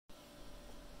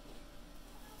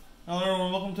Hello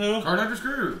everyone, welcome to Card Hunter's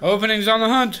Crew. Openings on the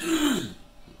hunt.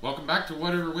 Welcome back to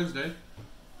Whatever Wednesday.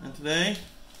 And today,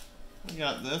 we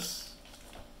got this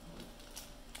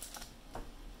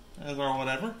as our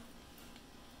whatever.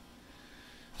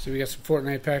 So we got some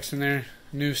Fortnite packs in there,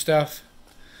 new stuff.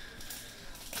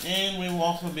 And we will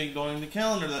also be doing the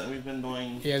calendar that we've been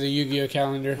doing. Yeah, the YGOH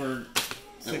calendar. For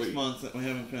 6 months that we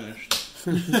haven't finished.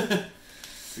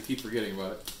 We keep forgetting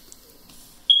about it.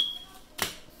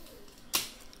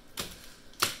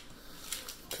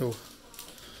 Cool.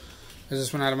 Is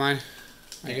this one out of mine?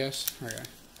 I guess. Okay.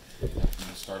 I'm going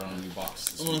to start on a new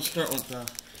box. I'm going to start with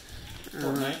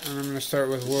Fortnite. And I'm going to start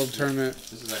with World Tournament.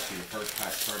 This is actually the first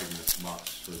pack starting this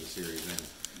box for the series.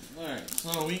 Alright,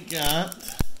 so we got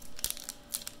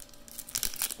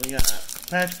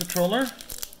Patch Patroller,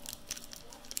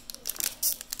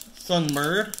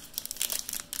 Sunbird,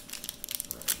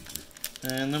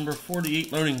 and number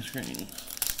 48 loading screen.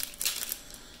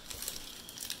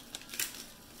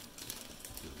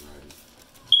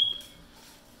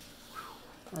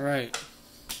 Alright.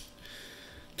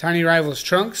 Tiny Rivals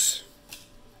Trunks.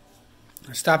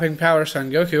 Stopping Power Son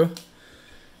Goku.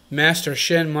 Master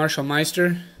Shin Martial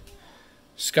Meister.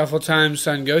 Scuffle Time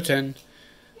Son Goten.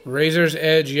 Razor's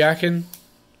Edge Yakin.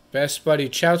 Best Buddy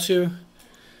Chaozu.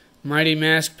 Mighty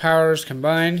Mask Powers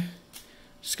Combined.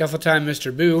 Scuffle Time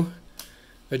Mr. Boo.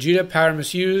 Vegeta Power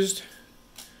Misused.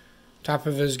 Top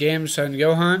of his game Son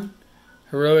Gohan.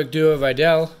 Heroic Duo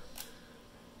Videl.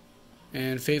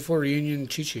 And Fateful Reunion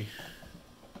Chi-Chi.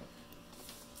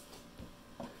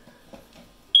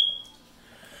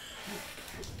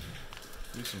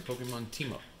 Do some Pokemon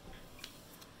Team Up.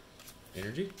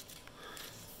 Energy.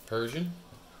 Persian.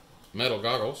 Metal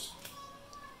Goggles.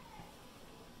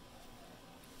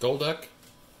 Golduck.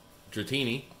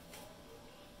 Dratini.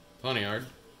 Poniard.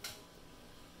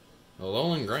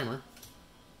 Alolan Grimer.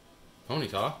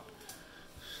 Ponyta.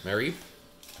 Mareep.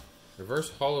 Reverse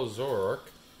Hollow Zoroark.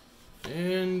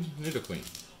 And Nidoqueen.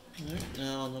 Alright,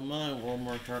 now the My World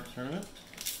War Sharks Tournament.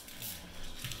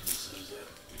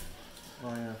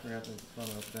 Oh yeah, I forgot to put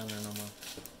it up down there no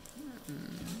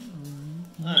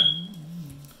more. Alright.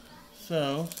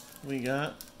 So, we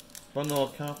got Bundle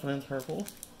of Confidence Purple.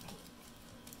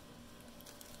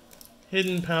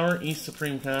 Hidden Power East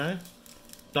Supreme Kai.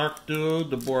 Dark Duo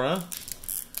Deborah.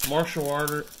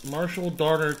 Martial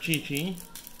Daughter Chi-Chi.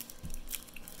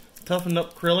 Toughened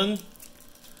Up Krillin.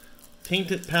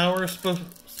 Tainted Power,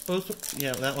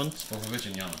 yeah, that one.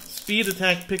 Speed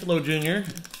Attack Piccolo Jr.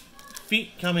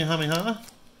 Feet Kamehameha.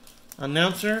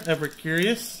 Announcer Ever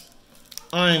Curious.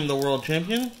 I'm the World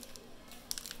Champion.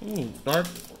 Ooh, Dark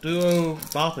Duo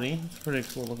Boppity. It's a pretty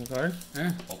cool looking card.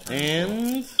 Yeah.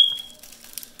 And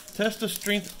Test of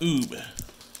Strength Oob.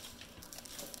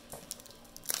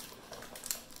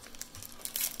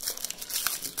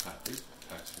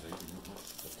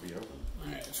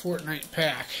 Alright, Fortnite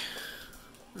pack.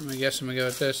 I'm gonna guess I'm gonna go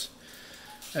with this.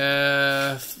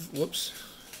 Whoops.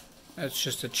 That's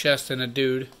just a chest and a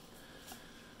dude. I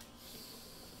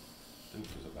think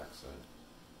there's a backside.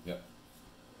 Yep.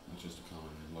 It's just a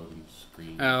common loading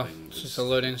screen. Oh, it's just a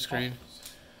loading screen.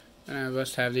 And I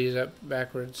must have these up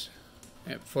backwards.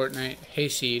 Yep, Fortnite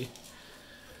Hayseed.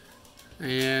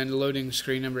 And loading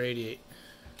screen number 88.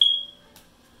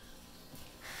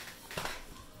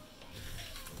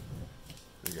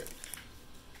 Okay.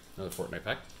 Another Fortnite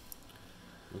pack.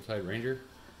 Woodside Ranger.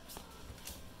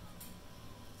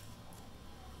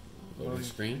 Loading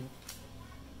screen.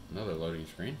 Another loading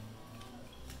screen.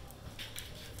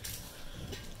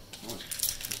 Oh,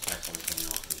 this pack's always coming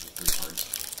off with 3 cards.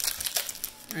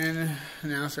 And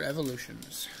now for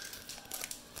evolutions.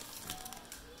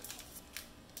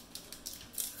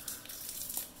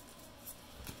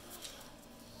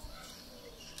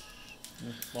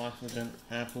 This box has been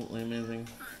absolutely amazing.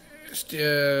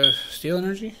 Steel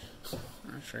Energy? I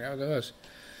forgot what that was.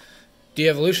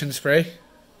 De-Evolution Spray.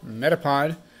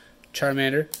 Metapod.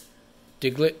 Charmander.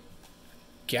 Diglett.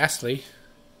 Ghastly.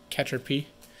 Caterpie.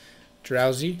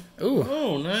 Drowsy. Ooh.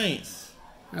 Oh, nice.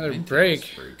 Another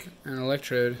break. And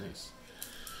Electrode. Nice.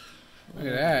 Look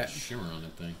at that. Shimmer on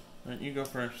that thing. Alright, you go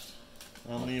first.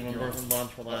 I'll leave Unbroken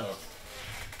Bonds for last.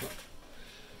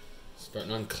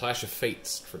 Starting on Clash of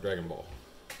Fates for Dragon Ball.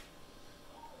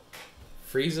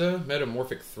 Frieza,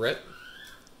 Metamorphic Threat.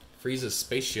 Frieza's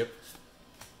Spaceship.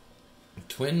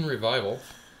 Twin Revival.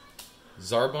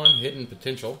 Zarbon, Hidden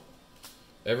Potential.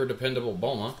 Ever Dependable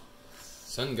Bulma.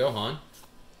 Son Gohan.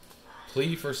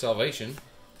 Plea for Salvation.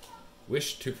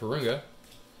 Wish to Purunga.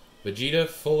 Vegeta,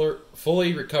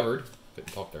 fully recovered.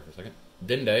 Couldn't talk there for a second.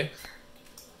 Dende.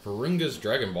 Purunga's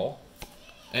Dragon Ball.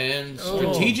 And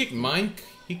Strategic Mind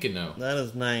Hikino. That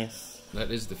is nice.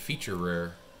 That is the feature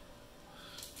rare.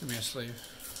 Give me a sleeve.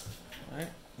 Alright,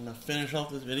 I'm going to finish off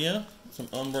this video. Some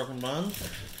unbroken bonds.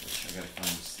 I gotta find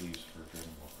the sleeves for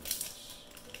Dragon Ball Christmas.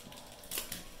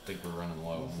 I think we're running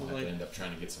low. This is We'll have like- to end up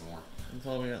trying to get some more. That's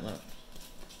all we got left.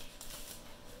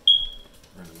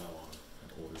 Running low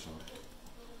on order some.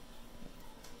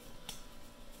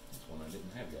 This one I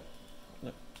didn't have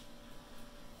yet.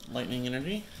 Lightning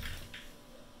Energy.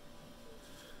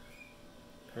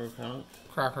 Crocodile.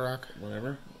 Crocorock.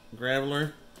 Whatever.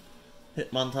 Graveler.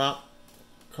 Hitmontop.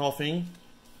 Coughing.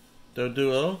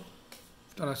 Doduo.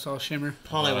 Thought I saw Shimmer.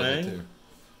 Oh, I did Poliwag. too.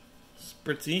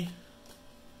 Spritzy.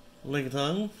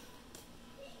 Lickitung.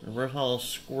 Reverse Hollow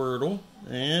Squirtle.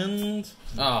 And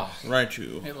Ah.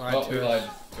 Raichu. It lied Oh, to we us. lied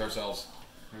to ourselves.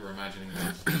 We were imagining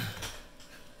things.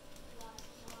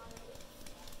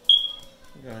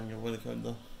 Go ahead and get away the code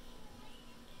though.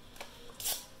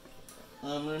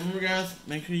 Remember guys,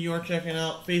 make sure you are checking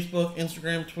out Facebook,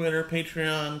 Instagram, Twitter,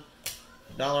 Patreon.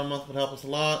 $1 a month would help us a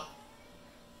lot.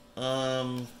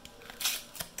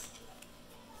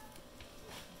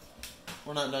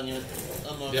 We're not done yet.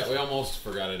 Almost. Yeah, we almost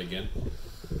forgot it again.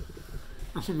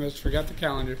 Almost forgot the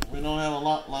calendar. We don't have a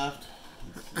lot left.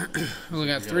 We only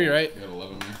got 3, right? We got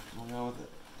 11 there. We'll go with it.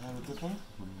 Have it this one.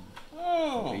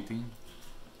 Oh, 18.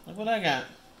 look what I got.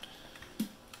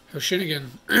 Hoshinigan.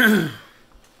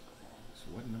 So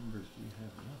what numbers do you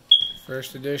have left?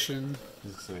 First edition.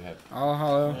 So we have All We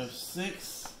hollow. have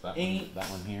 6, that 8, one, that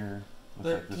one here.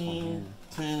 Looks like this one 13, here.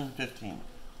 10, and 15.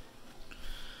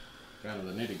 Kind of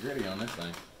the nitty gritty on this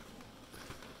thing.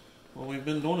 Well, we've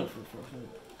been doing it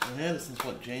we had it since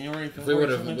what, January? If we February, would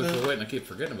have, something if like we that? were waiting to keep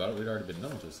forgetting about it, we'd already been done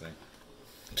with this thing.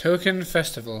 Token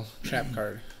Festival. Trap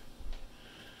card.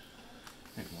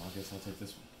 Okay, well, I guess I'll take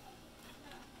this one.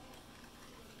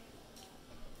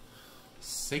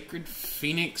 Sacred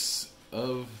Phoenix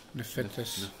of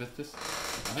Nephitus. Nephitus?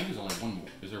 I think there's only one more.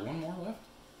 Is there one more left?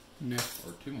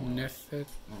 Or two more left?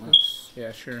 Nephitus.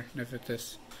 Yeah, sure.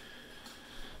 Nephitus.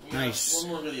 We got Nice. one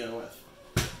more video with.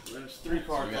 There's 3 So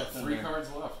cards we got left in 3 there. cards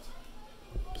left.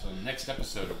 So next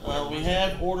episode of We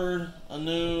have ordered a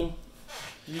new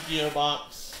YGOH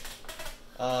box.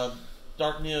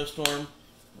 Dark Neostorm,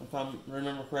 if I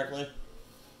remember correctly.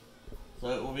 So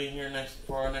it will be here next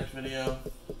for our next video.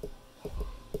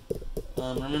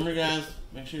 Remember guys,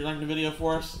 make sure you like the video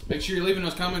for us. Make sure you're leaving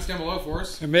those comments down below for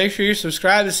us. And make sure you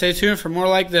subscribe to stay tuned for more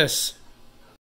like this.